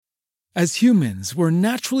As humans, we're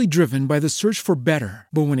naturally driven by the search for better.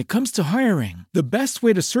 But when it comes to hiring, the best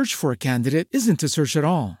way to search for a candidate isn't to search at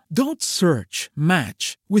all. Don't search,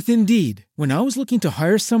 match with Indeed. When I was looking to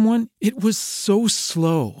hire someone, it was so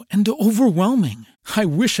slow and overwhelming. I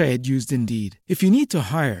wish I had used Indeed. If you need to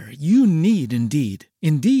hire, you need Indeed.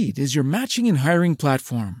 Indeed is your matching and hiring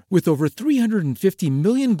platform with over 350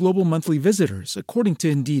 million global monthly visitors, according to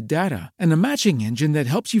Indeed data, and a matching engine that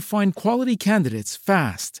helps you find quality candidates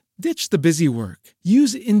fast. Ditch the busy work.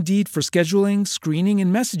 Use Indeed for scheduling, screening,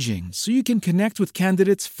 and messaging so you can connect with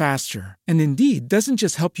candidates faster. And Indeed doesn't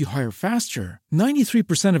just help you hire faster.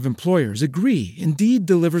 93% of employers agree Indeed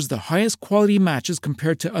delivers the highest quality matches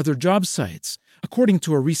compared to other job sites, according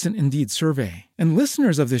to a recent Indeed survey. And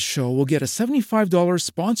listeners of this show will get a $75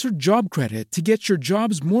 sponsored job credit to get your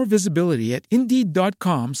jobs more visibility at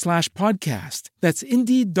Indeed.com/podcast. That's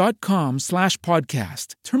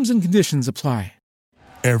Indeed.com/podcast. Terms and conditions apply.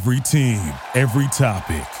 Every team, every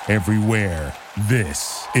topic, everywhere.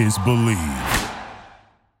 This is Believe.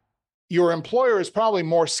 Your employer is probably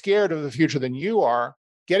more scared of the future than you are.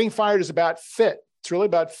 Getting fired is about fit. It's really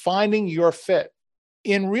about finding your fit.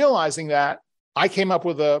 In realizing that, I came up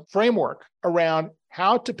with a framework around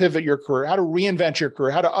how to pivot your career, how to reinvent your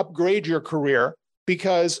career, how to upgrade your career,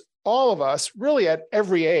 because all of us, really at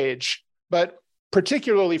every age, but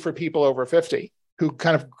particularly for people over 50, who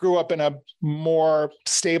kind of grew up in a more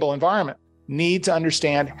stable environment, need to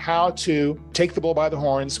understand how to take the bull by the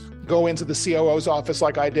horns, go into the COO's office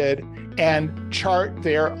like I did, and chart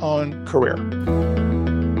their own career.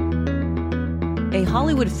 A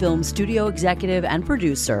Hollywood film studio executive and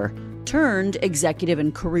producer turned executive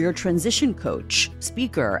and career transition coach,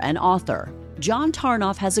 speaker, and author, John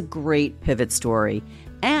Tarnoff has a great pivot story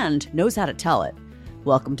and knows how to tell it.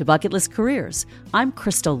 Welcome to Bucket List Careers. I'm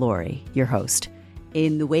Krista Laurie, your host.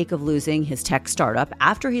 In the wake of losing his tech startup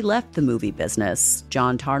after he left the movie business,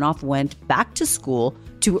 John Tarnoff went back to school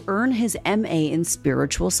to earn his MA in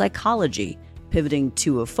spiritual psychology, pivoting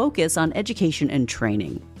to a focus on education and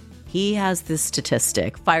training. He has this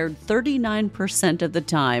statistic, fired 39% of the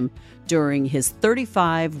time during his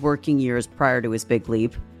 35 working years prior to his big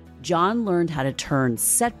leap. John learned how to turn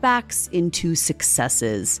setbacks into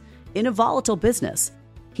successes in a volatile business.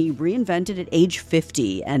 He reinvented at age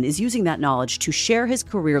 50 and is using that knowledge to share his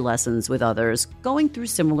career lessons with others going through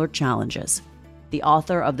similar challenges. The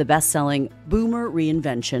author of the best-selling Boomer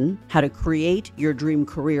Reinvention, How to Create Your Dream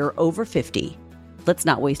Career Over 50. Let's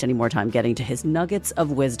not waste any more time getting to his nuggets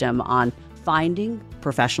of wisdom on finding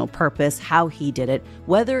professional purpose, how he did it,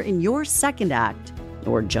 whether in your second act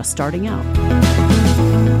or just starting out.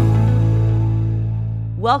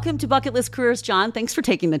 Welcome to Bucket List Careers, John. Thanks for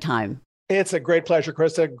taking the time. It's a great pleasure,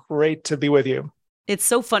 Krista. Great to be with you. It's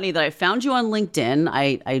so funny that I found you on LinkedIn.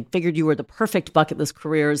 I figured you were the perfect Bucket List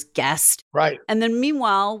Careers guest. Right. And then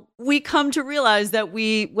meanwhile, we come to realize that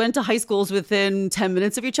we went to high schools within 10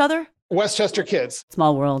 minutes of each other. Westchester kids.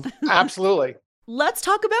 Small world. Absolutely. Let's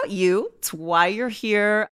talk about you. It's why you're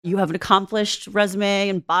here. You have an accomplished resume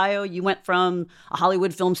and bio. You went from a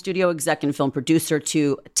Hollywood film studio exec and film producer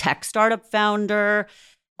to a tech startup founder.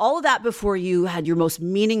 All of that before you had your most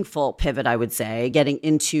meaningful pivot, I would say, getting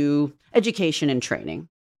into education and training.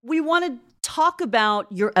 We want to talk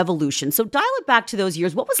about your evolution. So dial it back to those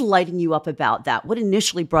years. What was lighting you up about that? What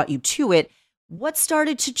initially brought you to it? What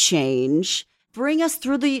started to change? Bring us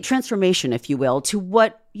through the transformation, if you will, to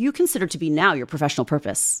what you consider to be now your professional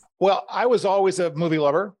purpose. Well, I was always a movie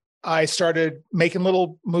lover. I started making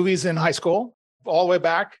little movies in high school, all the way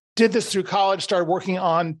back. Did this through college, started working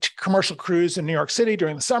on commercial crews in New York City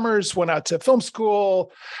during the summers, went out to film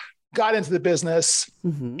school, got into the business.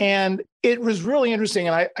 And it was really interesting.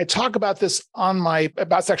 And I talk about this on my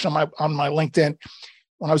About section on my LinkedIn.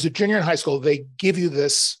 When I was a junior in high school, they give you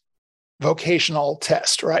this vocational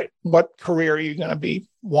test, right? What career are you going to be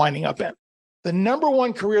winding up in? The number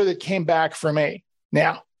one career that came back for me,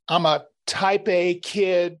 now I'm a type A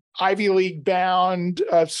kid, Ivy League bound,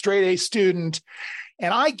 straight A student.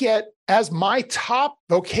 And I get as my top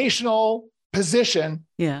vocational position,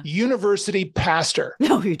 university pastor.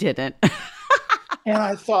 No, you didn't. And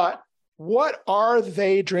I thought, what are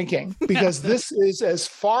they drinking? Because this is as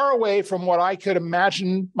far away from what I could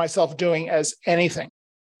imagine myself doing as anything.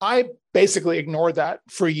 I basically ignored that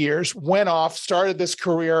for years, went off, started this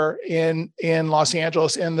career in Los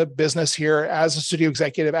Angeles in the business here as a studio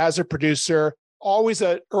executive, as a producer, always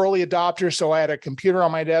an early adopter. So I had a computer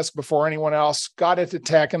on my desk before anyone else, got into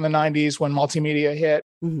tech in the 90s when multimedia hit,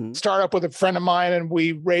 started up with a friend of mine and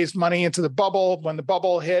we raised money into the bubble. When the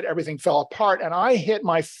bubble hit, everything fell apart. And I hit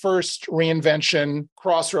my first reinvention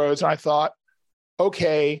crossroads. And I thought,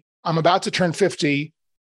 okay, I'm about to turn 50.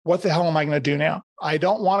 what the hell am I going to do now? I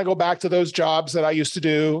don't want to go back to those jobs that I used to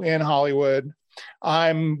do in Hollywood.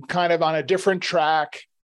 I'm kind of on a different track,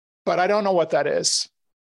 but I don't know what that is.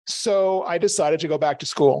 So I decided to go back to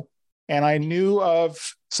school. And I knew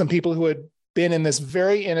of some people who had been in this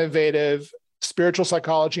very innovative spiritual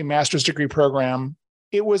psychology master's degree program.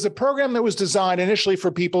 It was a program that was designed initially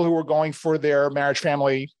for people who were going for their marriage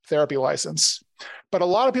family therapy license. But a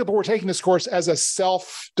lot of people were taking this course as a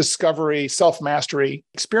self-discovery, self-mastery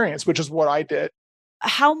experience, which is what I did.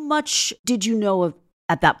 How much did you know of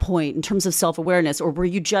at that point in terms of self-awareness? Or were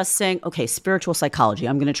you just saying, okay, spiritual psychology,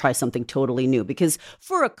 I'm going to try something totally new? Because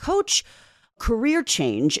for a coach, career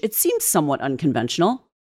change, it seems somewhat unconventional.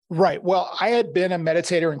 Right. Well, I had been a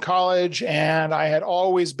meditator in college, and I had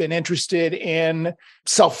always been interested in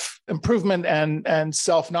self-improvement and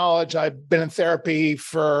self-knowledge. I've been in therapy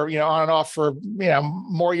for, on and off for,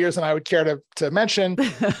 more years than I would care to mention.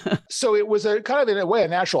 So it was a kind of, in a way, a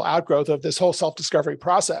natural outgrowth of this whole self-discovery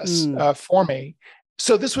process for me.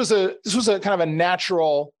 So this was a kind of a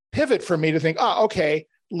natural pivot for me to think, okay,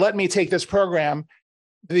 let me take this program.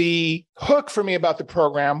 The hook for me about the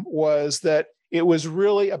program was that it was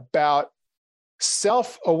really about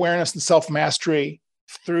self-awareness and self-mastery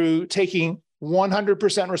through taking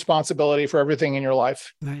 100% responsibility for everything in your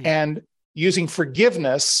life, right, and using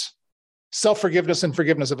forgiveness, self-forgiveness and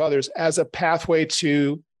forgiveness of others as a pathway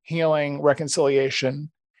to healing, reconciliation.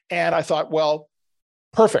 And I thought, well,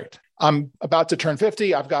 perfect. I'm about to turn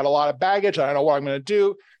 50. I've got a lot of baggage. I don't know what I'm going to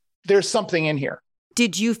do. There's something in here.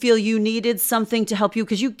 Did you feel you needed something to help you?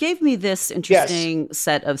 Because you gave me this interesting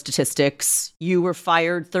set of statistics. You were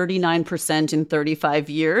fired 39% in 35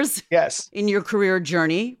 years. Yes. In your career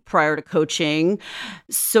journey prior to coaching.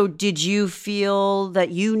 So did you feel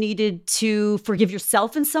that you needed to forgive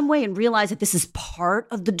yourself in some way and realize that this is part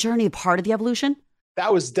of the journey, part of the evolution?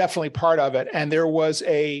 That was definitely part of it. And there was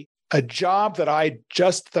a job that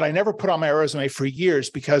I never put on my resume for years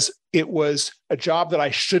because it was a job that I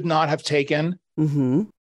should not have taken. Mm-hmm.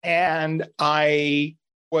 And I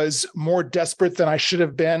was more desperate than I should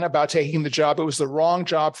have been about taking the job. It was the wrong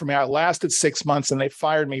job for me. I lasted 6 months and they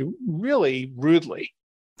fired me really rudely.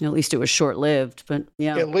 At least it was short-lived, but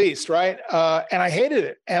yeah. At least, right? And I hated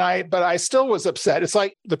it. But I still was upset. It's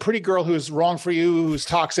like the pretty girl who's wrong for you, who's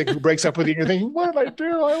toxic, who breaks up with you, and you're thinking, what did I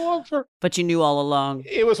do? I love her. But you knew all along.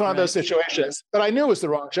 It was one of those situations. But I knew it was the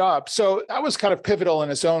wrong job. So that was kind of pivotal in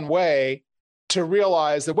its own way to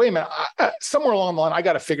realize that, wait a minute, somewhere along the line, I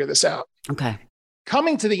got to figure this out. Okay.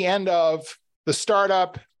 Coming to the end of the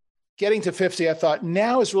startup, getting to 50, I thought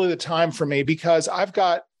now is really the time for me because I've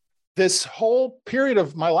got this whole period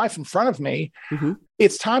of my life in front of me. Mm-hmm.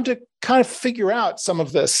 It's time to kind of figure out some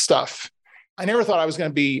of this stuff. I never thought I was going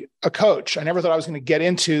to be a coach. I never thought I was going to get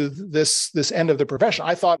into this end of the profession.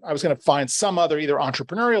 I thought I was going to find some other either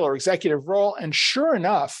entrepreneurial or executive role. And sure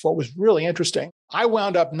enough, what was really interesting, I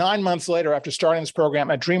wound up 9 months later after starting this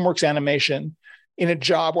program at DreamWorks Animation in a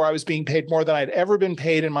job where I was being paid more than I'd ever been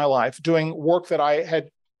paid in my life, doing work that I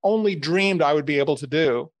had only dreamed I would be able to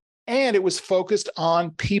do. And it was focused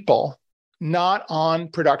on people, not on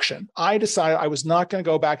production. I decided I was not going to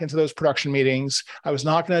go back into those production meetings. I was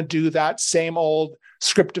not going to do that same old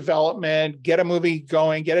script development, get a movie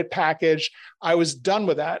going, get it packaged. I was done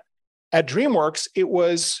with that. At DreamWorks, it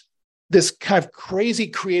was this kind of crazy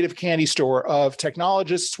creative candy store of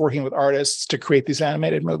technologists working with artists to create these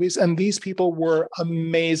animated movies. And these people were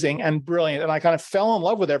amazing and brilliant. And I kind of fell in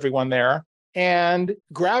love with everyone there and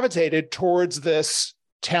gravitated towards this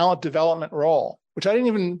talent development role, which I didn't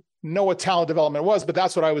even know what talent development was, but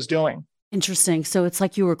that's what I was doing. Interesting. So it's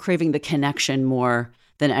like you were craving the connection more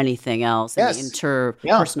than anything else, yes, and the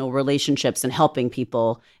interpersonal relationships and helping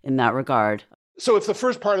people in that regard. So if the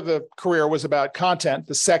first part of the career was about content,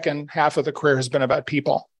 the second half of the career has been about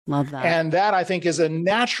people. Love that. And that, I think, is a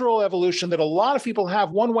natural evolution that a lot of people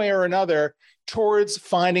have one way or another towards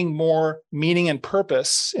finding more meaning and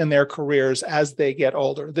purpose in their careers as they get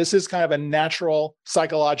older. This is kind of a natural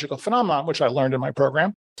psychological phenomenon, which I learned in my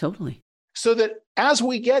program. Totally. So that as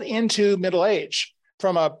we get into middle age,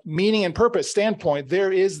 from a meaning and purpose standpoint,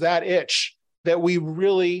 there is that itch that we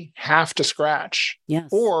really have to scratch. Yes.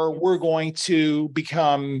 Or we're going to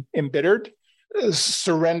become embittered,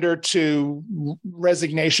 surrender to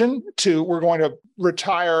resignation, we're going to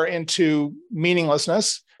retire into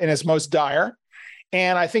meaninglessness in its most dire.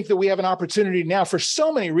 And I think that we have an opportunity now for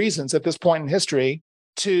so many reasons at this point in history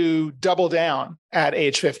to double down at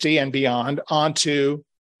age 50 and beyond onto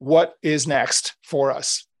what is next for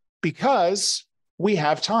us, because we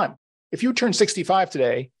have time. If you turn 65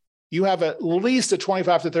 today, you have at least a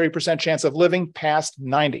 25 to 30% chance of living past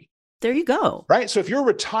 90. There you go. Right? So if you're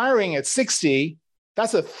retiring at 60,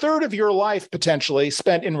 That's a third of your life potentially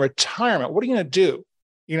spent in retirement. What are you going to do?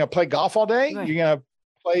 You're going to play golf all day? Right. You're going to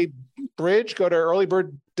play bridge, go to early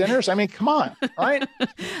bird dinners? I mean, come on, right?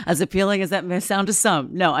 As appealing as that may sound to some.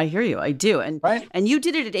 No, I hear you. I do. And Right. and you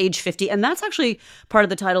did it at age 50. And that's actually part of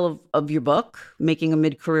the title of your book, Making a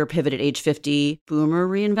Mid-Career Pivot at Age 50, Boomer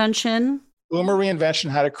Reinvention. Boomer Reinvention,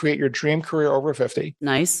 how to create your dream career over 50.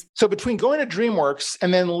 Nice. So between going to DreamWorks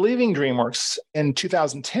and then leaving DreamWorks in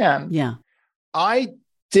 2010, Yeah. I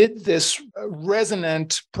did this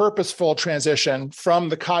resonant, purposeful transition from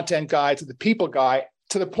the content guy to the people guy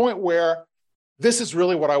to the point where this is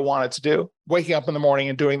really what I wanted to do, waking up in the morning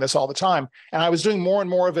and doing this all the time. And I was doing more and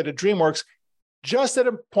more of it at DreamWorks, just at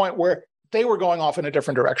a point where they were going off in a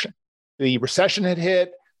different direction. The recession had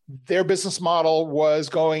hit. Their business model was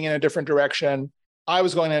going in a different direction. I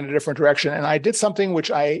was going in a different direction. And I did something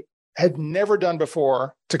which I had never done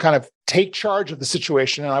before to kind of take charge of the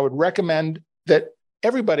situation. And I would recommend that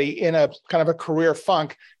everybody in a kind of a career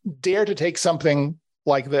funk dare to take something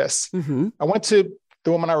like this. Mm-hmm. I went to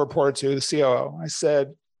the woman I reported to, the COO. I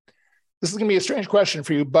said, this is going to be a strange question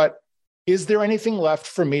for you, but is there anything left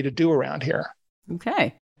for me to do around here?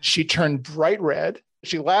 Okay. She turned bright red.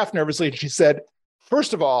 She laughed nervously and she said,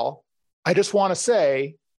 first of all, I just want to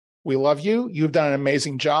say, we love you. You've done an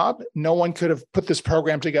amazing job. No one could have put this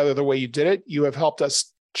program together the way you did it. You have helped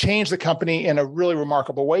us change the company in a really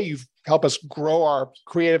remarkable way. You've helped us grow our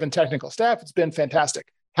creative and technical staff. It's been fantastic.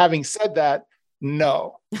 Having said that,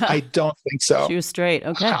 no, I don't think so. She was straight.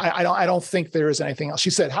 Okay. I don't think there is anything else. She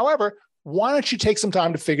said, however, why don't you take some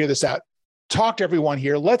time to figure this out? Talk to everyone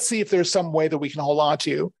here. Let's see if there's some way that we can hold on to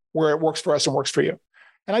you where it works for us and works for you.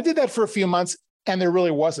 And I did that for a few months and there really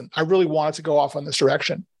wasn't. I really wanted to go off on this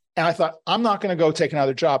direction. And I thought, I'm not going to go take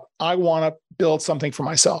another job. I want to build something for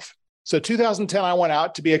myself. So 2010, I went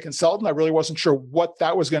out to be a consultant. I really wasn't sure what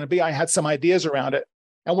that was going to be. I had some ideas around it.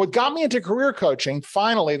 And what got me into career coaching,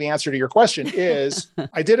 finally, the answer to your question is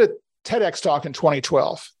I did a TEDx talk in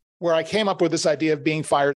 2012 where I came up with this idea of being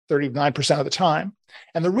fired 39% of the time.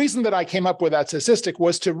 And the reason that I came up with that statistic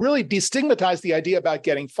was to really destigmatize the idea about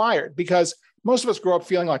getting fired, because most of us grow up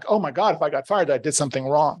feeling like, oh my God, if I got fired, I did something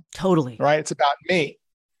wrong. Totally. Right? It's about me.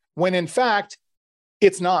 When in fact,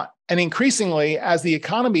 it's not. And increasingly, as the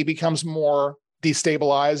economy becomes more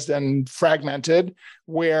destabilized and fragmented,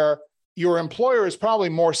 where your employer is probably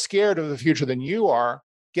more scared of the future than you are,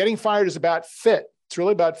 getting fired is about fit. It's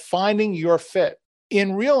really about finding your fit.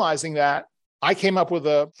 In realizing that, I came up with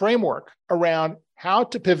a framework around how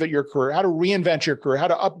to pivot your career, how to reinvent your career, how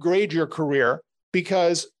to upgrade your career,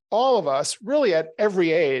 because all of us, really at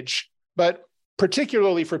every age, but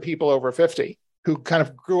particularly for people over 50, who kind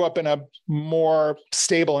of grew up in a more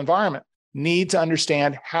stable environment, need to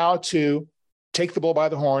understand how to take the bull by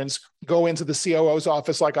the horns, go into the COO's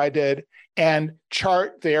office like I did, and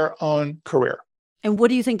chart their own career. And what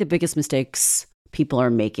do you think the biggest mistakes people are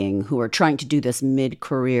making who are trying to do this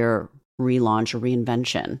mid-career relaunch or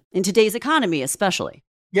reinvention in today's economy, especially?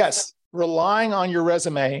 Yes, relying on your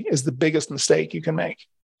resume is the biggest mistake you can make.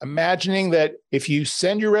 Imagining that if you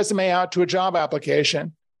send your resume out to a job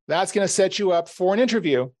application, that's going to set you up for an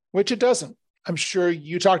interview, which it doesn't. I'm sure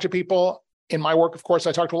you talk to people. In my work, of course,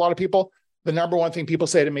 I talk to a lot of people. The number one thing people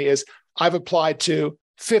say to me is, I've applied to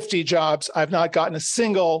 50 jobs. I've not gotten a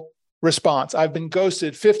single response. I've been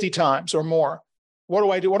ghosted 50 times or more. What do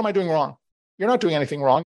I do? What am I doing wrong? You're not doing anything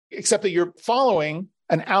wrong, except that you're following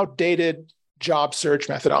an outdated job search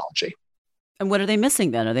methodology. And what are they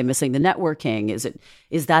missing then? Are they missing the networking?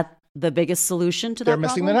 Is that the biggest solution to that They're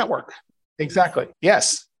missing the network. Exactly.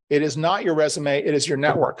 Yes. It is not your resume. It is your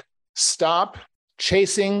network. Stop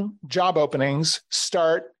chasing job openings.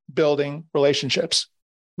 Start building relationships.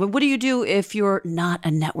 But what do you do if you're not a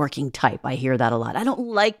networking type? I hear that a lot. I don't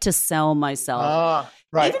like to sell myself.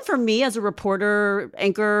 Right. Even for me as a reporter,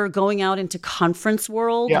 anchor, going out into conference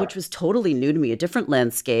world, which was totally new to me, a different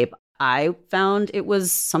landscape, I found it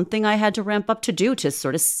was something I had to ramp up to do, to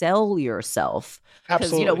sort of sell yourself.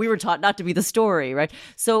 Absolutely. Because, we were taught not to be the story, right?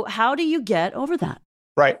 So how do you get over that?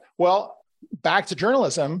 Right. Well, back to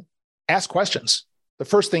journalism, ask questions. The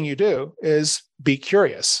first thing you do is be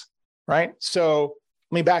curious, right? So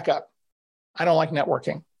let me back up. I don't like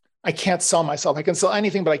networking. I can't sell myself. I can sell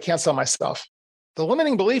anything, but I can't sell myself. The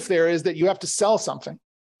limiting belief there is that you have to sell something.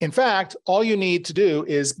 In fact, all you need to do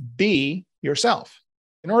is be yourself.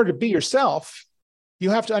 In order to be yourself, you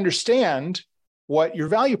have to understand what your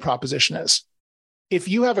value proposition is. If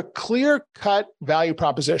you have a clear-cut value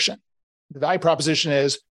proposition, the value proposition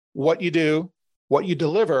is what you do, what you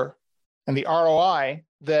deliver, and the ROI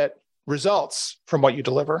that results from what you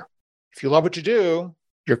deliver. If you love what you do,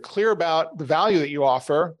 you're clear about the value that you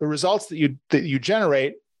offer, the results that you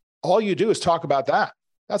generate, all you do is talk about that.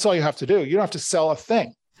 That's all you have to do. You don't have to sell a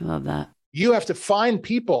thing. I love that. You have to find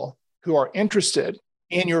people who are interested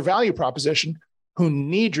in your value proposition, who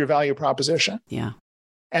need your value proposition. Yeah.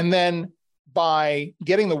 And then by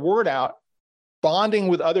getting the word out, bonding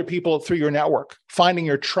with other people through your network, finding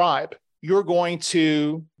your tribe, you're going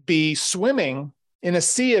to be swimming in a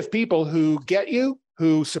sea of people who get you,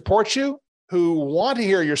 who support you, who want to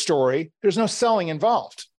hear your story. There's no selling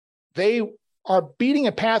involved. They are beating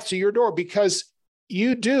a path to your door because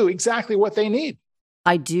you do exactly what they need.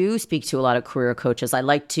 I do speak to a lot of career coaches. I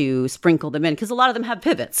like to sprinkle them in because a lot of them have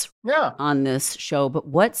pivots on this show. But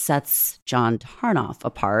what sets John Tarnoff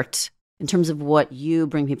apart in terms of what you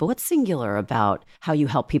bring people? What's singular about how you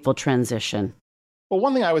help people transition? Well,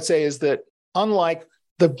 one thing I would say is that unlike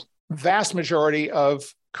the vast majority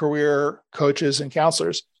of career coaches and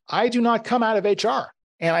counselors, I do not come out of HR.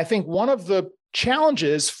 And I think one of the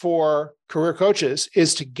challenges for career coaches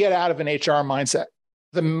is to get out of an HR mindset.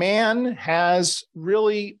 The man has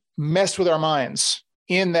really messed with our minds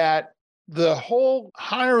in that the whole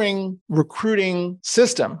hiring, recruiting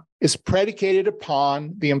system is predicated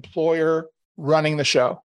upon the employer running the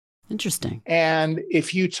show. Interesting. And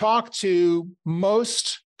if you talk to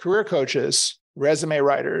most career coaches, resume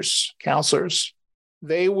writers, counselors,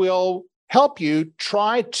 they will help you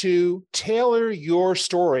try to tailor your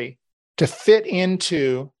story to fit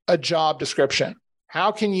into a job description.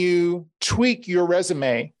 How can you tweak your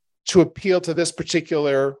resume to appeal to this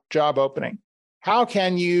particular job opening? How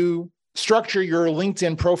can you structure your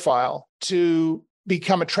LinkedIn profile to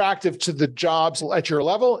become attractive to the jobs at your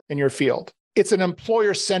level in your field? It's an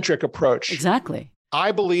employer-centric approach. Exactly.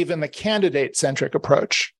 I believe in the candidate-centric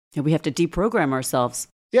approach. And we have to deprogram ourselves.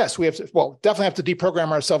 Yes, we have to, definitely have to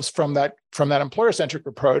deprogram ourselves from that employer-centric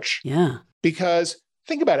approach. Yeah. Because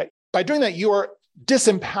think about it. By doing that, you are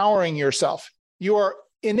disempowering yourself. You are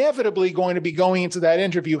inevitably going to be going into that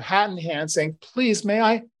interview hat in hand saying, please, may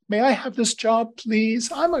I have this job,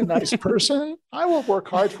 please? I'm a nice person. I will work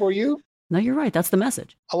hard for you. No, you're right. That's the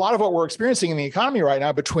message. A lot of what we're experiencing in the economy right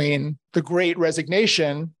now between the Great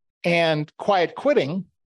Resignation and quiet quitting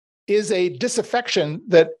is a disaffection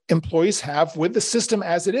that employees have with the system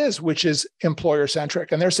as it is, which is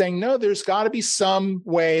employer-centric. And they're saying, no, there's got to be some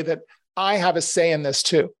way that I have a say in this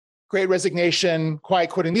too. Great Resignation,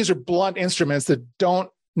 quiet quitting, these are blunt instruments that don't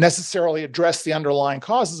necessarily address the underlying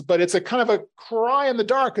causes, but it's a kind of a cry in the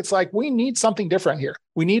dark. It's like, we need something different here.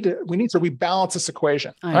 We need to rebalance this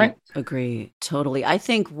equation. I agree totally. I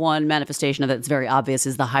think one manifestation of that's very obvious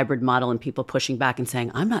is the hybrid model and people pushing back and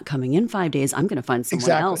saying, I'm not coming in 5 days. I'm going to find someone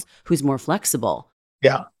else who's more flexible.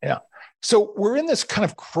 Yeah. So we're in this kind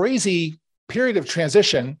of crazy period of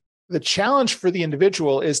transition. The challenge for the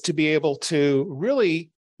individual is to be able to really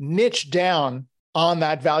niche down on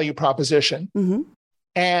that value proposition. Mm-hmm.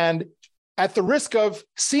 And at the risk of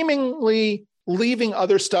seemingly leaving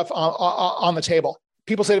other stuff on the table.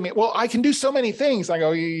 People say to me, well, I can do so many things. I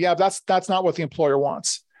go, yeah, that's not what the employer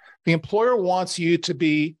wants. The employer wants you to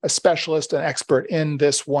be a specialist, an expert in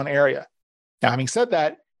this one area. Now, having said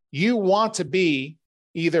that, you want to be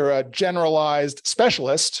either a generalized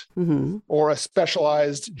specialist or a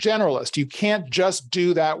specialized generalist. You can't just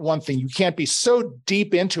do that one thing. You can't be so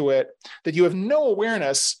deep into it that you have no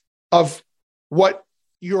awareness of what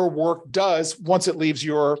your work does once it leaves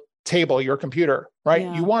your table, your computer, right?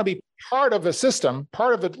 Yeah. You want to be part of a system,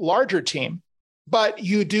 part of a larger team, but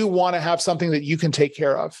you do want to have something that you can take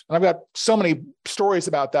care of. And I've got so many stories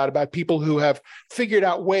about that, about people who have figured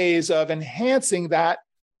out ways of enhancing that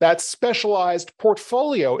specialized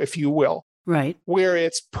portfolio, if you will, right? Where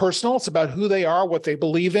it's personal, it's about who they are, what they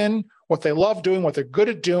believe in, what they love doing, what they're good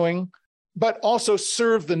at doing, but also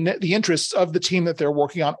serve the interests of the team that they're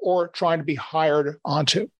working on or trying to be hired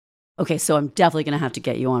onto. Okay, so I'm definitely going to have to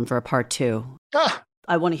get you on for a part 2.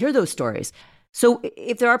 I want to hear those stories. So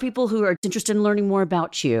if there are people who are interested in learning more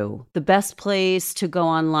about you, the best place to go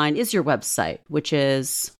online is your website, which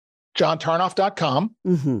is johntarnoff.com.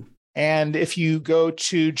 Mm-hmm. And if you go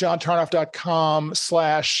to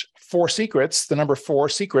johntarnoff.com/4 secrets, the number 4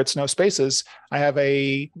 secrets, no spaces, I have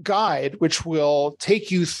a guide which will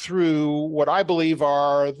take you through what I believe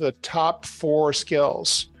are the top 4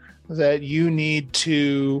 skills that you need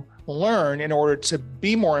to learn in order to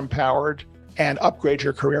be more empowered and upgrade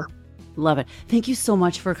your career. Love it. Thank you so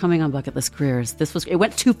much for coming on Bucket List Careers. It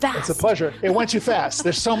went too fast. It's a pleasure. It went too fast.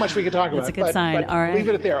 There's so much we could talk about. That's a good sign. All right. Leave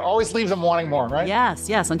it there. Always leave them wanting more, right? Yes.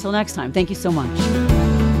 Until next time. Thank you so much.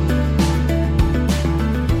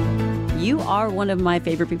 You are one of my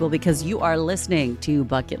favorite people because you are listening to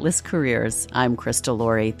Bucket List Careers. I'm Krista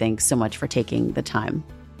Laurie. Thanks so much for taking the time.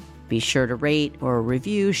 Be sure to rate or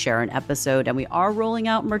review, share an episode, and we are rolling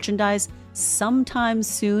out merchandise sometime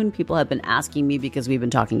soon. People have been asking me because we've been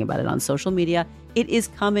talking about it on social media. It is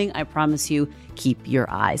coming, I promise you. Keep your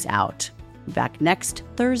eyes out. Back next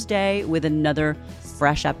Thursday with another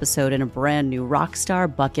fresh episode and a brand new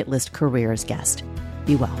Rockstar Bucket List Careers guest.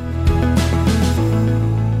 Be well.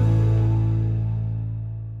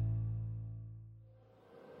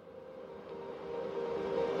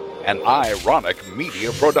 An ironic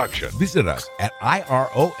media production. Visit us at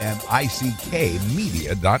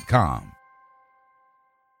ironickmedia.com.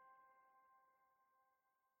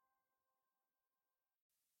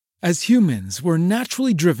 As humans, we're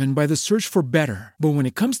naturally driven by the search for better. But when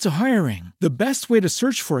it comes to hiring, the best way to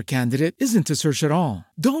search for a candidate isn't to search at all.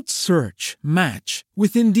 Don't search, match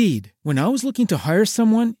with Indeed. When I was looking to hire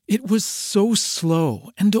someone, it was so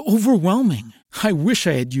slow and overwhelming. I wish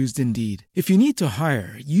I had used Indeed. If you need to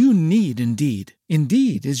hire, you need Indeed.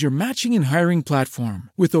 Indeed is your matching and hiring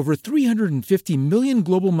platform with over 350 million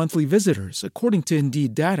global monthly visitors, according to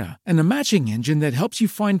Indeed data, and a matching engine that helps you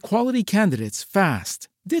find quality candidates fast.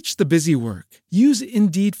 Ditch the busy work. Use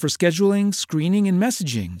Indeed for scheduling, screening, and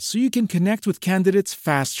messaging so you can connect with candidates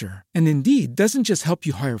faster. And Indeed doesn't just help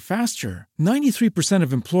you hire faster. 93%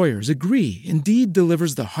 of employers agree Indeed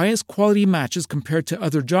delivers the highest quality matches compared to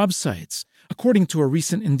other job sites, according to a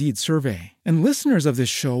recent Indeed survey. And listeners of this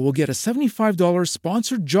show will get a $75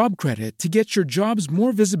 sponsored job credit to get your jobs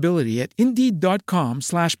more visibility at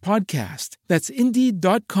Indeed.com/podcast. That's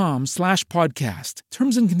Indeed.com/podcast.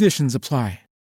 Terms and conditions apply.